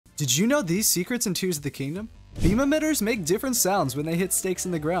Did you know these secrets in Tears of the Kingdom? Beam emitters make different sounds when they hit stakes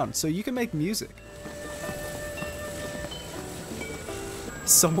in the ground, so you can make music.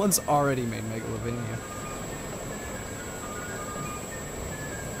 Someone's already made Megalovania.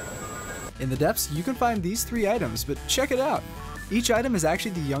 In the depths, you can find these 3 items, but check it out. Each item is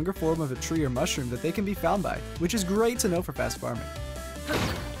actually the younger form of a tree or mushroom that they can be found by, which is great to know for fast farming.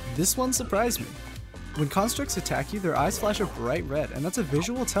 This one surprised me. When constructs attack you, their eyes flash a bright red, and that's a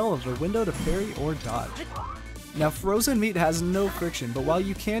visual tell of the window to parry or dodge. Now, frozen meat has no friction, but while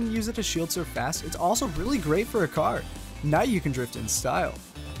you can use it to shield surf fast, it's also really great for a car. Now you can drift in style.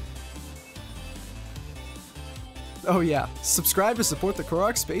 Oh yeah, subscribe to support the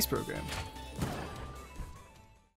Korok space program.